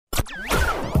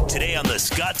Today on the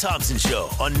Scott Thompson Show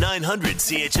on 900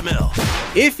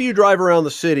 CHML. If you drive around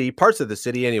the city, parts of the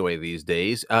city anyway these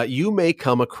days, you may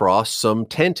come across some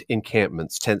tent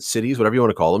encampments, tent cities, whatever you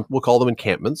want to call them. We'll call them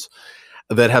encampments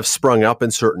that have sprung up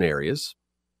in certain areas.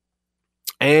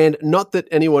 And not that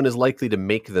anyone is likely to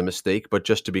make the mistake, but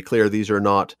just to be clear, these are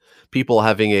not people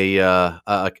having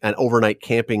an overnight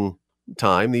camping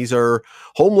time. These are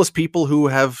homeless people who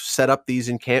have set up these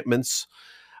encampments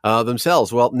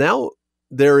themselves. Well, now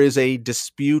there is a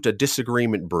dispute, a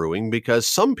disagreement brewing because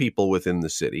some people within the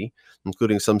city,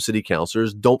 including some city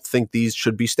councillors, don't think these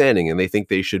should be standing and they think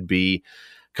they should be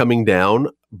coming down.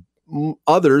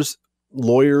 Others,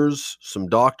 lawyers, some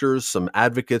doctors, some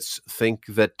advocates think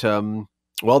that,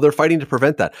 they're fighting to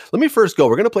prevent that. Let me first go.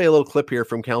 We're going to play a little clip here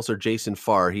from Councillor Jason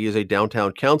Farr. He is a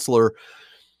downtown councillor.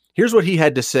 Here's what he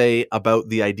had to say about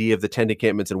the idea of the tent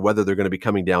encampments and whether they're going to be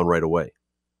coming down right away.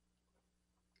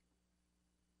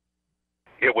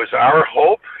 It was our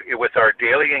hope with our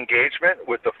daily engagement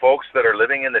with the folks that are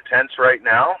living in the tents right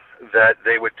now that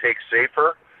they would take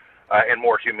safer and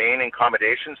more humane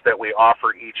accommodations that we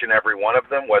offer each and every one of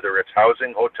them, whether it's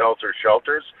housing, hotels, or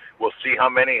shelters. We'll see how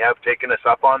many have taken us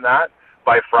up on that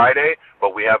by Friday,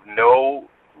 but we have no,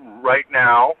 right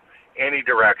now, any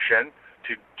direction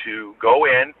to go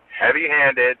in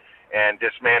heavy-handed and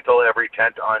dismantle every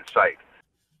tent on site.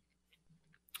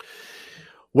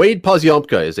 Wade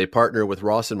Poziomka is a partner with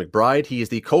Ross and McBride. He is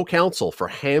the Co-Counsel for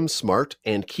HAMSMaRT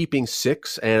and Keeping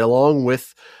Six, and along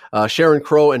with Sharon,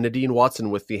 Crowe, and Nadine Watson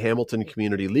with the Hamilton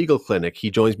Community Legal Clinic.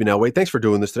 He joins me now. Wade, thanks for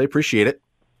doing this today. Appreciate it.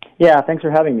 Yeah, thanks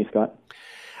for having me, Scott.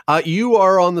 You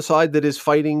are on the side that is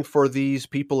fighting for these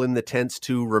people in the tents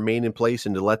to remain in place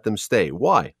and to let them stay.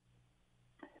 Why?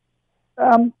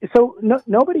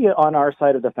 Nobody on our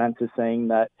side of the fence is saying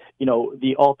that,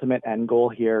 the ultimate end goal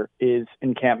here is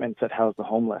encampments that house the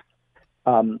homeless.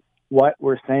 What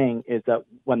we're saying is that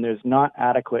when there's not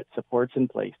adequate supports in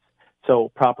place,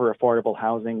 so proper affordable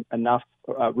housing, enough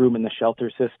room in the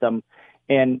shelter system,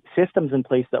 and systems in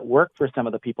place that work for some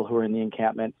of the people who are in the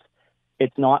encampments,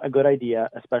 it's not a good idea,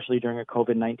 especially during a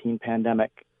COVID-19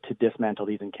 pandemic, to dismantle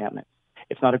these encampments.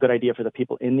 It's not a good idea for the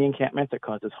people in the encampments. It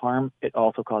causes harm. It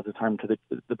also causes harm to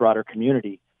the broader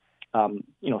community,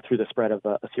 through the spread of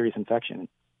a serious infection.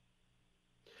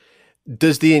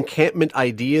 Does the encampment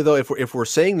idea, though, if we're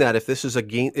saying that, if this is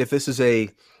a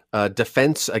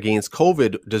defense against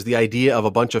COVID, does the idea of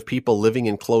a bunch of people living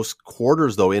in close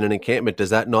quarters, though, in an encampment,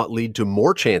 does that not lead to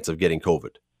more chance of getting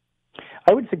COVID?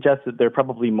 I would suggest that they're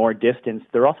probably more distant.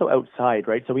 They're also outside,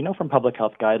 right? So we know from public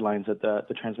health guidelines that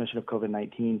the transmission of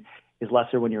COVID-19 is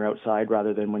lesser when you're outside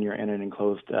rather than when you're in an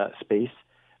enclosed space.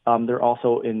 They're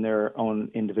also in their own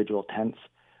individual tents.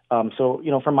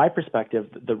 From my perspective,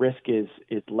 the risk is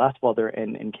less while they're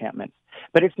in encampments.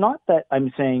 But it's not that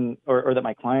I'm saying, or that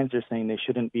my clients are saying they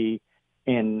shouldn't be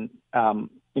in,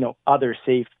 other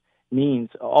safe means.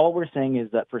 All we're saying is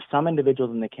that for some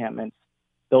individuals in the encampments,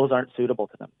 those aren't suitable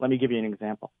to them. Let me give you an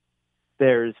example.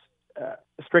 There's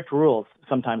strict rules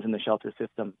sometimes in the shelter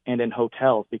system and in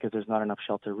hotels because there's not enough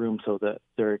shelter room, so that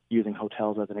they're using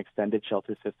hotels as an extended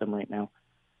shelter system right now.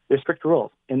 There's strict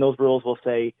rules, and those rules will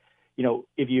say,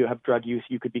 if you have drug use,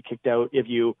 you could be kicked out. If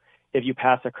you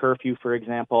pass a curfew, for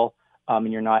example,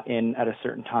 and you're not in at a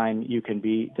certain time, you can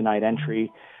be denied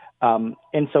entry.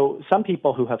 And so some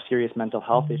people who have serious mental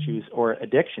health issues or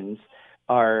addictions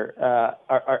are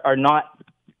not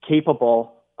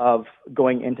capable of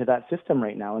going into that system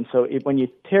right now. And so when you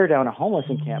tear down a homeless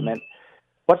encampment,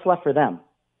 what's left for them?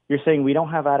 You're saying we don't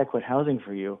have adequate housing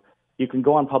for you. You can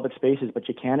go on public spaces, but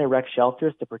you can't erect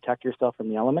shelters to protect yourself from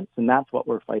the elements, and that's what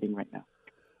we're fighting right now.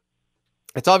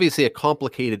 It's obviously a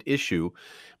complicated issue,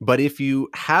 but if you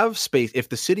have space, if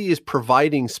the city is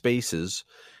providing spaces,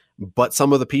 but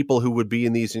some of the people who would be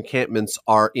in these encampments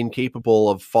are incapable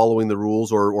of following the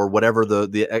rules or whatever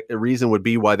the reason would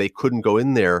be why they couldn't go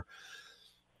in there,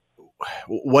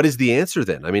 what is the answer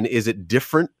then? I mean, is it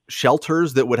different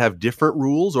shelters that would have different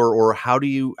rules, or how do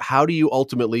you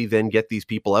ultimately then get these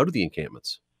people out of the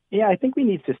encampments? Yeah, I think we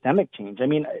need systemic change. I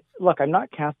mean, look, I'm not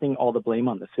casting all the blame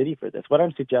on the city for this. What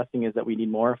I'm suggesting is that we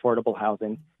need more affordable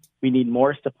housing. We need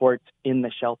more support in the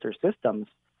shelter systems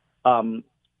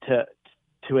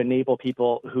to enable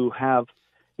people who have,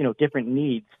 different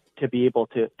needs to be able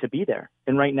to be there.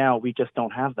 And right now, we just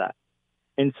don't have that.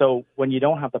 And so when you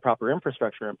don't have the proper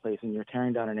infrastructure in place and you're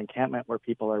tearing down an encampment where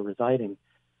people are residing,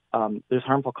 there's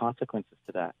harmful consequences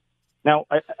to that. Now,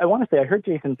 I want to say, I heard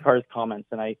Jason Farr's comments,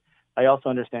 and I also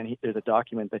understand there's a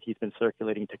document that he's been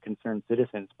circulating to concerned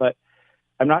citizens, but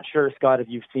I'm not sure, Scott, if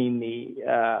you've seen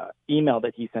the email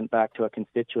that he sent back to a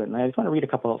constituent, and I just want to read a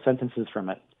couple of sentences from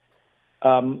it.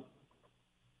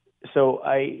 So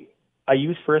I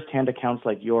use firsthand accounts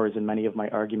like yours in many of my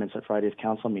arguments at Friday's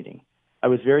council meeting. I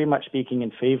was very much speaking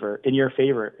in your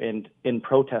favor, and in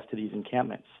protest to these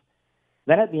encampments.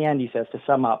 Then at the end, he says, to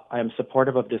sum up, I am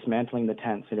supportive of dismantling the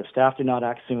tents, and if staff do not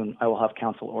act soon, I will have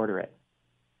council order it.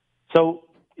 So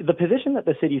the position that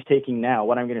the city is taking now,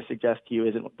 what I'm going to suggest to you,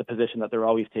 isn't the position that they're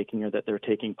always taking or that they're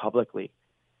taking publicly.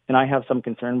 And I have some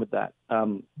concern with that.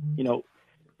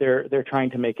 They're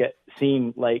trying to make it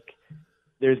seem like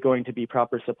there's going to be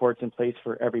proper supports in place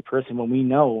for every person when we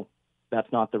know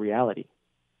that's not the reality.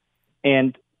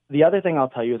 And the other thing I'll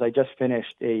tell you is I just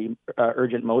finished a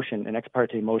urgent motion, an ex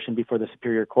parte motion before the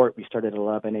Superior Court. We started at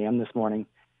 11 a.m. this morning.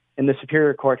 And the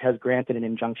Superior Court has granted an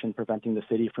injunction preventing the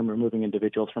city from removing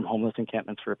individuals from homeless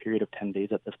encampments for a period of 10 days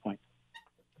at this point.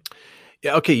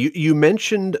 Yeah, okay, you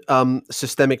mentioned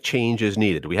systemic change is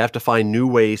needed. We have to find new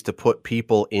ways to put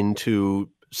people into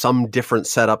some different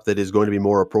setup that is going to be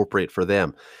more appropriate for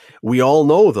them. We all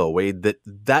know, though, Wade,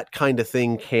 that kind of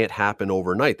thing can't happen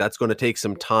overnight. That's going to take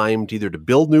some time to either to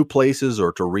build new places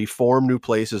or to reform new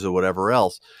places or whatever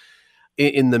else.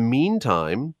 In the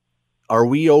meantime, are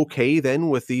we okay then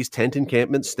with these tent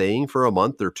encampments staying for a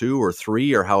month or 2 or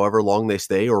 3 or however long they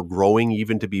stay, or growing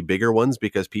even to be bigger ones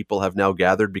because people have now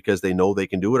gathered because they know they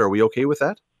can do it? Are we okay with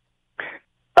that?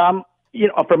 From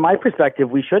my perspective,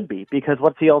 we should be, because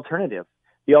what's the alternative?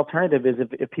 The alternative is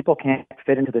if people can't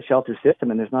fit into the shelter system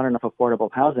and there's not enough affordable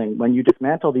housing, when you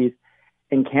dismantle these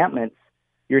encampments,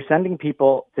 you're sending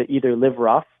people to either live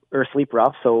rough or sleep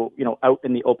rough, so, out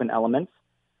in the open elements,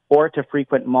 or to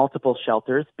frequent multiple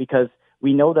shelters, because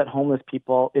we know that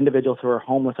individuals who are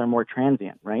homeless are more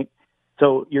transient, right?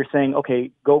 So you're saying,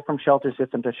 okay, go from shelter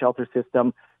system to shelter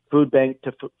system, food bank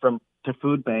to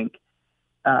food bank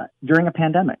during a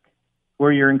pandemic,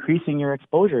 where you're increasing your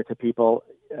exposure to people,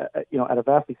 at a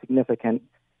vastly significant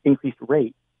increased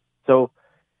rate. So,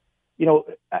 no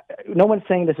one's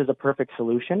saying this is a perfect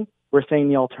solution. We're saying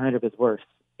the alternative is worse.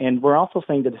 And we're also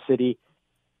saying to the city,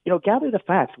 gather the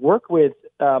facts, work with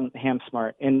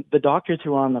HAMSMaRT and the doctors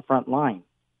who are on the front line,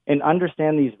 and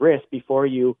understand these risks before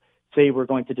you say we're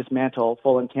going to dismantle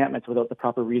full encampments without the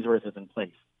proper resources in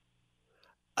place.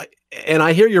 And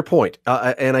I hear your point,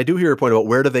 and I do hear your point about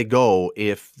where do they go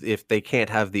if they can't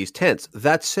have these tents.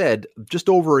 That said, just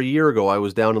over a year ago, I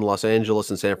was down in Los Angeles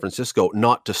and San Francisco,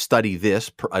 not to study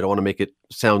this. I don't want to make it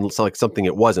sound like something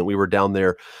it wasn't. We were down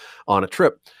there on a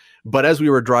trip. But as we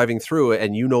were driving through,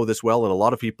 and you know this well, and a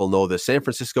lot of people know this, San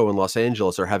Francisco and Los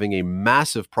Angeles are having a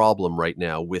massive problem right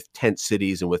now with tent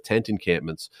cities and with tent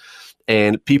encampments.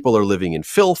 And people are living in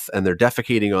filth, and they're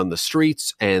defecating on the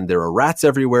streets, and there are rats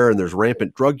everywhere, and there's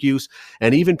rampant drug use.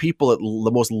 And even people at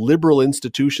the most liberal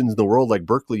institutions in the world, like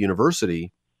Berkeley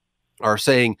University, are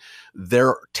saying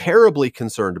they're terribly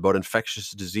concerned about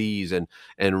infectious disease and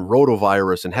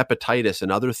rotavirus and hepatitis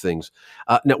and other things.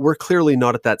 Now, we're clearly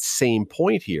not at that same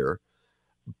point here,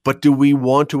 but do we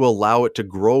want to allow it to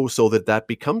grow so that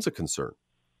becomes a concern?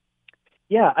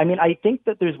 Yeah, I think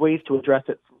that there's ways to address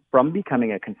it from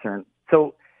becoming a concern.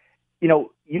 So,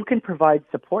 you can provide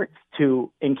supports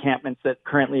to encampments that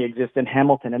currently exist in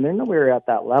Hamilton, and they're nowhere at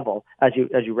that level, as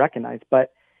you recognize,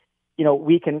 but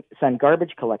we can send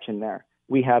garbage collection there.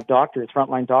 We have doctors,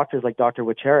 frontline doctors like Dr.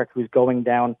 Wicharik, who's going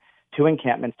down to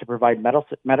encampments to provide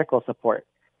medical support.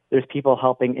 There's people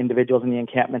helping individuals in the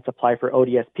encampments apply for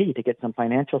ODSP to get some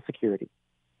financial security.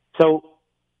 So,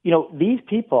 these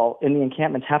people in the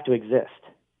encampments have to exist.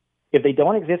 If they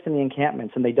don't exist in the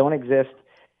encampments and they don't exist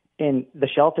in the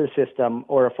shelter system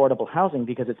or affordable housing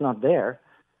because it's not there,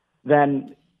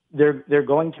 then they're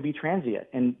going to be transient,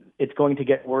 and it's going to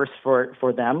get worse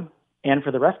for them and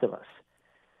for the rest of us.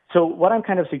 So what I'm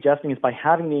kind of suggesting is by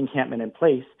having the encampment in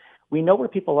place, we know where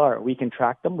people are. We can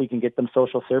track them. We can get them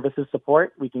social services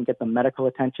support. We can get them medical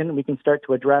attention. We can start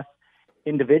to address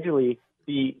individually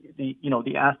the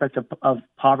aspects of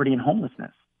poverty and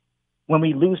homelessness. When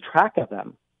we lose track of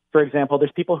them, for example,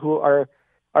 there's people who are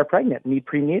pregnant and need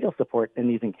prenatal support in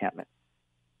these encampments.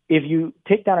 If you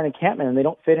take down an encampment and they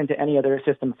don't fit into any other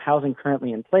system of housing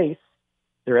currently in place,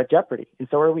 they're at jeopardy, and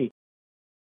so are we.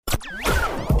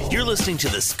 You're listening to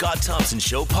the Scott Thompson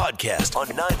Show podcast on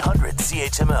 900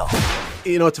 CHML.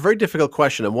 It's a very difficult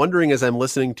question. I'm wondering, as I'm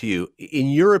listening to you, in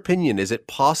your opinion, is it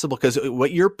possible, because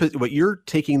what you're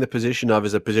taking the position of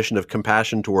is a position of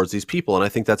compassion towards these people, and I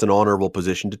think that's an honorable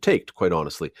position to take, quite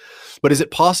honestly. But is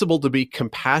it possible to be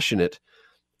compassionate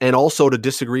and also to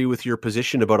disagree with your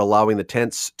position about allowing the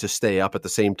tents to stay up at the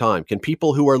same time? Can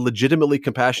people who are legitimately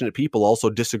compassionate people also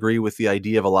disagree with the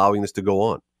idea of allowing this to go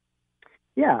on?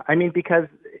 Yeah, because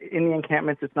in the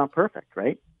encampments, it's not perfect,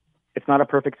 right? It's not a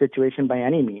perfect situation by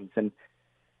any means. And,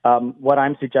 What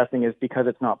I'm suggesting is because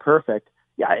it's not perfect.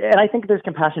 Yeah, and I think there's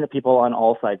compassionate people on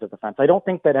all sides of the fence. I don't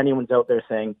think that anyone's out there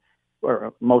saying,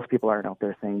 or most people aren't out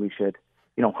there saying we should,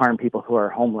 harm people who are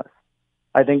homeless.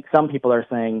 I think some people are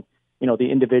saying,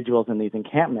 the individuals in these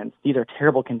encampments, these are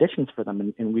terrible conditions for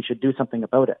them, and we should do something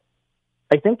about it.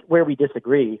 I think where we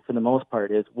disagree, for the most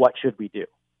part, is what should we do,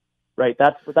 right?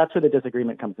 That's where the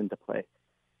disagreement comes into play.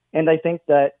 And I think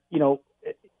that,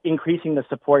 increasing the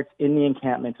supports in the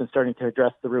encampments and starting to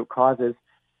address the root causes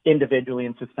individually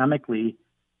and systemically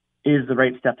is the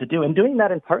right step to do, and doing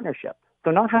that in partnership.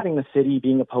 So not having the city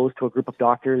being opposed to a group of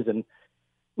doctors, and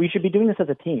we should be doing this as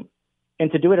a team.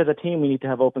 And to do it as a team, we need to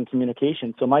have open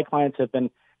communication. So my clients have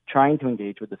been trying to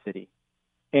engage with the city,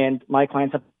 and my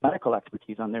clients have medical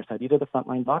expertise on their side. These are the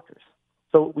frontline doctors.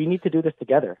 So we need to do this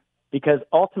together, because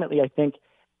ultimately I think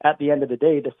at the end of the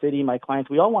day, the city, my clients,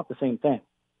 we all want the same thing.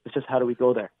 It's just how do we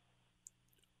go there?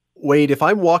 Wade, if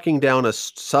I'm walking down a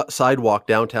sidewalk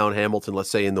downtown Hamilton, let's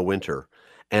say in the winter,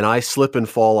 and I slip and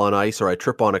fall on ice, or I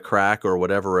trip on a crack or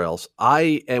whatever else,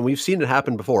 and we've seen it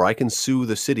happen before, I can sue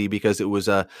the city because it was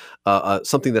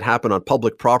something that happened on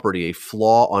public property, a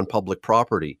flaw on public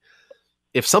property.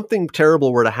 If something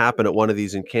terrible were to happen at one of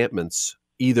these encampments,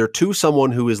 either to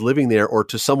someone who is living there or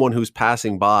to someone who's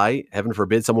passing by, heaven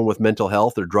forbid, someone with mental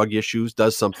health or drug issues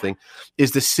does something,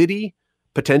 is the city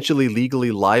potentially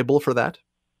legally liable for that?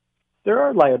 There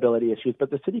are liability issues,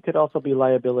 but the city could also be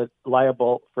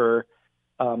liable for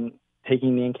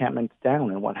taking the encampments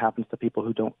down, and what happens to people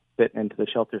who don't fit into the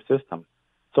shelter system.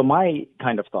 So my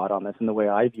kind of thought on this, and the way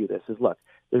I view this, is look,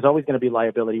 there's always going to be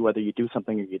liability whether you do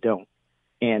something or you don't.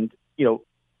 And,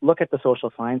 look at the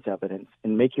social science evidence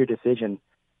and make your decision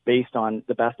based on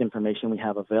the best information we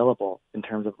have available in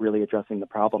terms of really addressing the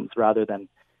problems, rather than,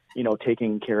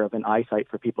 taking care of an eyesight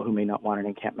for people who may not want an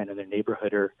encampment in their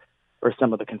neighborhood, or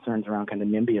some of the concerns around kind of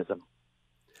NIMBYism.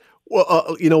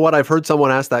 Well, you know what? I've heard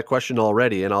someone ask that question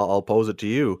already, and I'll pose it to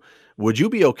you. Would you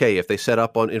be okay if they set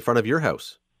up in front of your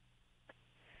house?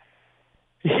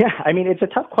 Yeah, it's a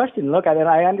tough question. Look,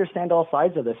 I understand all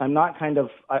sides of this. I'm not kind of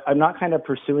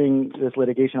pursuing this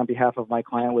litigation on behalf of my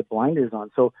client with blinders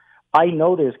on. So I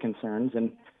know there's concerns,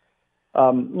 and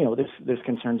there's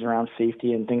concerns around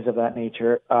safety and things of that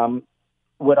nature.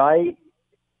 Would I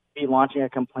be launching a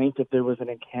complaint if there was an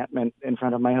encampment in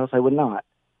front of my house? I would not.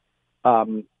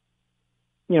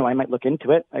 I might look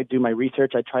into it. I'd do my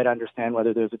research. I'd try to understand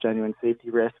whether there's a genuine safety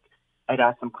risk. I'd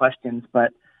ask some questions.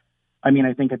 But, I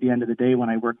think at the end of the day, when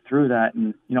I work through that,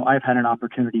 and, I've had an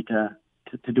opportunity to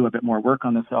do a bit more work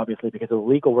on this, obviously, because of the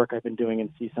legal work I've been doing and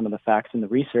see some of the facts in the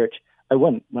research, I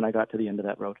wouldn't when I got to the end of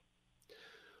that road.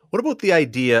 What about the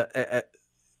idea,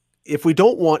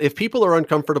 if people are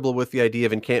uncomfortable with the idea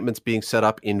of encampments being set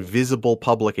up in visible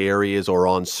public areas or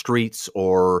on streets,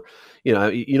 or, you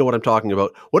know what I'm talking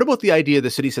about. What about the idea the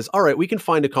city says, all right, we can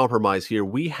find a compromise here.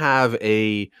 We have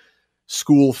a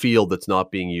school field that's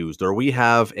not being used, or we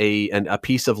have a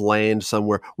piece of land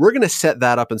somewhere. We're going to set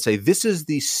that up and say, this is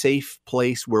the safe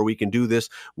place where we can do this.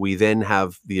 We then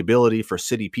have the ability for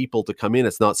city people to come in.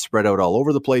 It's not spread out all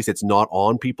over the place. It's not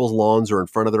on people's lawns or in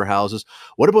front of their houses.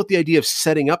 What about the idea of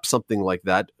setting up something like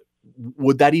that?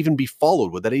 Would that even be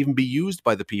followed? Would that even be used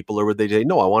by the people, or would they say,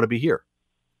 no, I want to be here?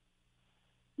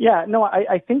 Yeah, no,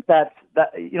 I think that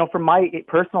from my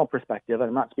personal perspective, and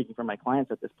I'm not speaking for my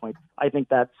clients at this point, I think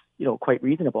that's, quite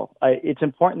reasonable. It's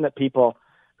important that people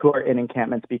who are in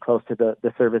encampments be close to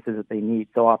the services that they need.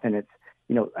 So often it's,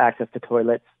 access to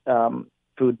toilets,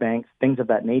 food banks, things of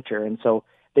that nature. And so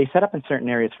they set up in certain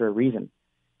areas for a reason.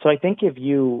 So I think if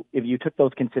you took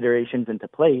those considerations into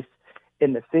place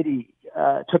and the city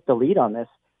took the lead on this,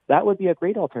 that would be a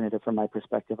great alternative from my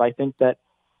perspective. I think that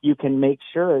you can make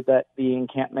sure that the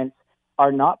encampments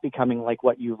are not becoming like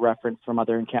what you referenced from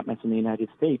other encampments in the United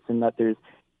States, and that there's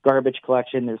garbage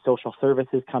collection, there's social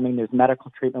services coming, there's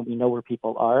medical treatment. We know where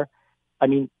people are.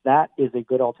 That is a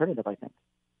good alternative, I think.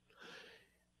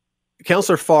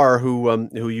 Councillor Farr, who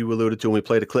you alluded to and we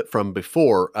played a clip from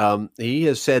before, he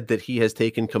has said that he has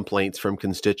taken complaints from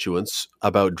constituents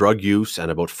about drug use and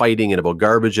about fighting and about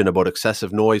garbage and about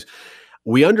excessive noise.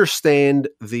 We understand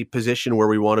the position where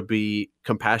we want to be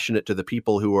compassionate to the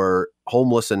people who are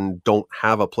homeless and don't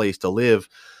have a place to live.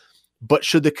 But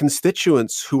should the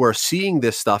constituents who are seeing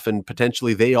this stuff, and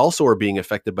potentially they also are being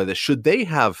affected by this, should they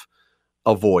have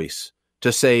a voice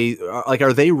to say,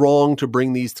 are they wrong to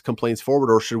bring these complaints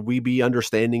forward, or should we be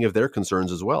understanding of their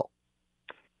concerns as well?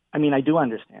 I do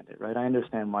understand it, right? I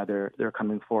understand why they're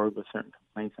coming forward with certain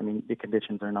complaints. The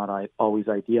conditions are not always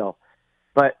ideal.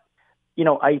 But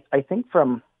I think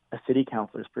from a city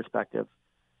councilor's perspective,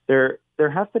 there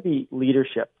has to be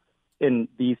leadership in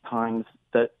these times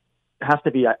that has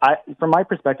to be, from my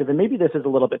perspective, and maybe this is a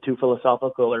little bit too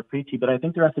philosophical or preachy, but I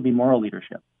think there has to be moral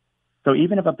leadership. So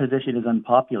even if a position is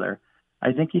unpopular,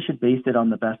 I think you should base it on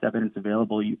the best evidence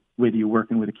available with you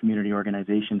working with the community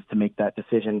organizations to make that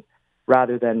decision,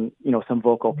 rather than, some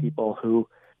vocal people who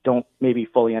don't maybe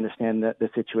fully understand the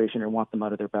situation or want them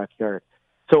out of their backyard.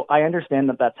 So I understand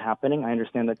that that's happening. I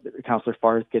understand that Councillor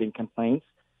Farr is getting complaints.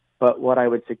 But what I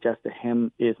would suggest to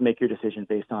him is make your decision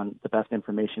based on the best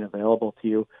information available to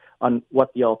you on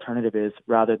what the alternative is,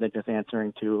 rather than just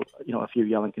answering to, a few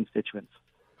yelling constituents.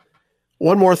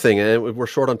 One more thing, and we're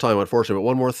short on time, unfortunately, but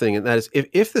one more thing, and that is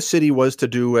if the city was to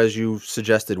do as you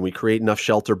suggested, and we create enough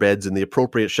shelter beds and the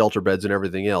appropriate shelter beds and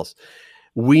everything else,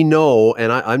 we know,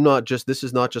 and this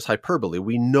is not just hyperbole,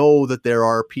 we know that there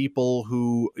are people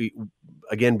who,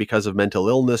 again, because of mental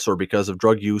illness or because of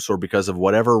drug use or because of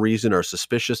whatever reason are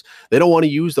suspicious, they don't want to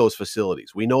use those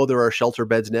facilities. We know there are shelter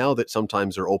beds now that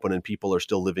sometimes are open and people are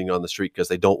still living on the street because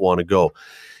they don't want to go.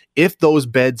 If those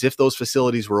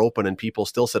facilities were open and people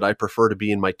still said, I prefer to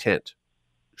be in my tent,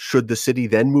 should the city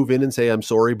then move in and say, I'm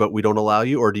sorry, but we don't allow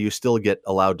you, or do you still get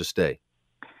allowed to stay?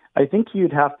 I think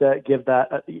you'd have to give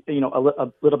that,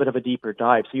 a little bit of a deeper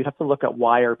dive. So you'd have to look at,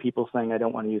 why are people saying, I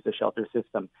don't want to use the shelter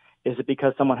system? Is it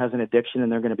because someone has an addiction and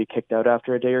they're going to be kicked out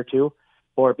after a day or two?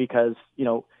 Or because,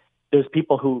 there's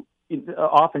people who,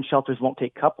 often shelters won't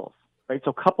take couples, right?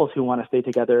 So couples who want to stay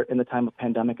together in the time of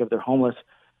pandemic, if they're homeless,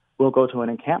 will go to an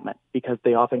encampment because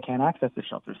they often can't access the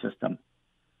shelter system.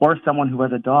 Or someone who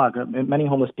has a dog. Many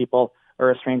homeless people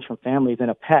are estranged from families, and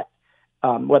a pet,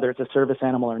 whether it's a service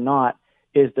animal or not,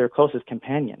 is their closest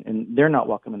companion, and they're not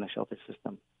welcome in the shelter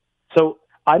system. So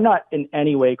I'm not in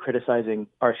any way criticizing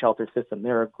our shelter system.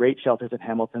 There are great shelters in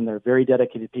Hamilton. There are very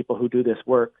dedicated people who do this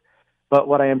work. But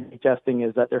what I am suggesting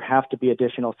is that there have to be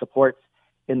additional supports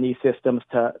in these systems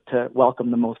to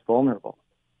welcome the most vulnerable.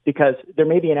 Because there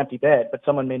may be an empty bed, but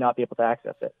someone may not be able to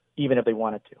access it, even if they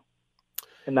wanted to.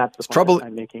 And that's the point that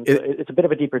I'm making. So it's a bit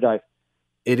of a deeper dive.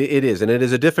 It is, and it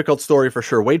is a difficult story for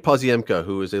sure. Wade Poziomka,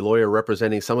 who is a lawyer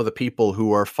representing some of the people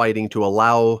who are fighting to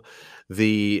allow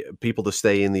the people to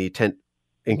stay in the tent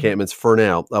encampments for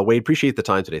now. Wade, appreciate the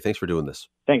time today. Thanks for doing this.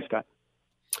 Thanks, Scott.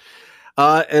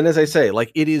 And as I say,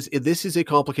 this is a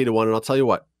complicated one, and I'll tell you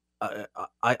what,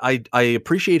 I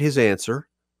appreciate his answer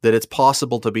that it's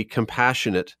possible to be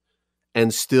compassionate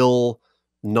and still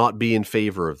not be in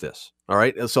favor of this. All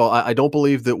right. So I don't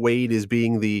believe that Wade is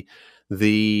being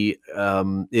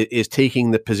is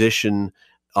taking the position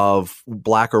of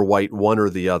black or white, one or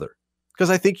the other,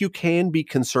 because I think you can be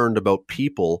concerned about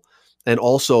people and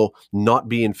also not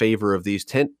be in favor of these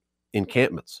tent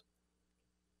encampments.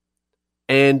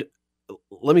 And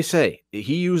let me say,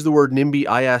 he used the word NIMBY.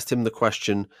 I asked him the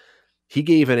question. He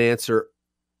gave an answer,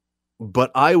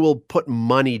 but I will put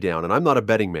money down, and I'm not a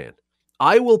betting man.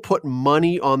 I will put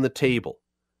money on the table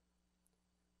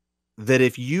that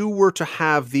if you were to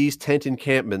have these tent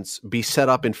encampments be set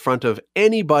up in front of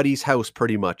anybody's house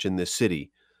pretty much in this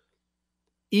city,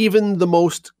 even the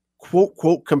most quote,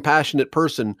 quote, compassionate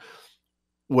person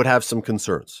would have some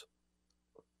concerns.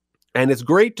 And it's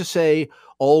great to say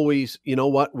always, you know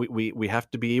what, we have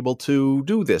to be able to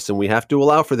do this and we have to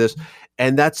allow for this.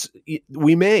 And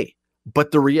we may,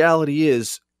 but the reality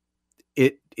is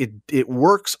it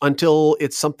works until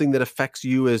it's something that affects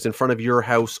you as in front of your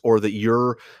house, or that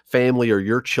your family or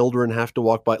your children have to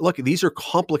walk by. Look, these are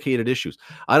complicated issues.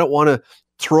 I don't want to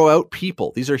throw out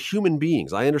people. These are human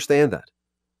beings. I understand that.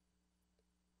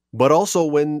 But also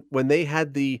when they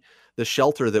had the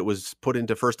shelter that was put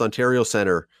into First Ontario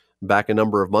Centre back a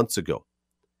number of months ago,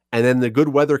 and then the good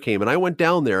weather came, and I went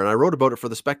down there and I wrote about it for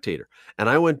the Spectator, and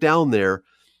I went down there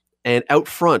and out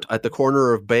front at the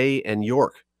corner of Bay and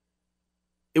York,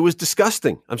 it was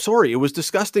disgusting. I'm sorry. It was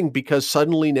disgusting because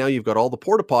suddenly now you've got all the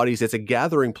porta potties. It's a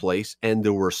gathering place, and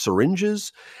there were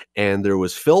syringes and there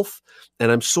was filth.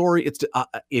 And I'm sorry. It's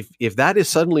if that is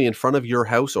suddenly in front of your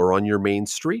house or on your main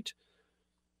street,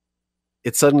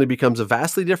 it suddenly becomes a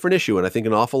vastly different issue. And I think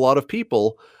an awful lot of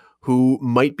people who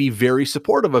might be very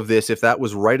supportive of this, if that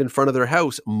was right in front of their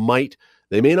house,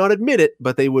 they may not admit it,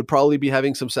 but they would probably be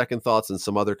having some second thoughts and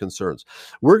some other concerns.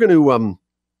 We're going to,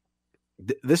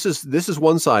 this is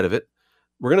one side of it.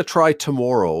 We're going to try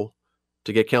tomorrow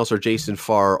to get Councillor Jason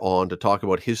Farr on to talk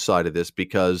about his side of this,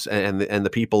 because, and the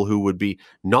people who would be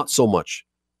not so much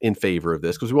in favor of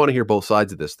this, because we want to hear both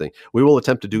sides of this thing. We will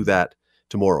attempt to do that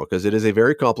tomorrow, because it is a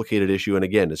very complicated issue. And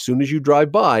again, as soon as you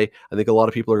drive by, I think a lot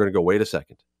of people are going to go, wait a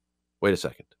second.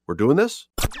 We're doing this?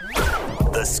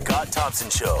 The Scott Thompson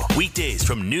Show, weekdays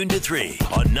from noon to 3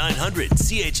 on 900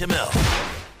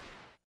 CHML.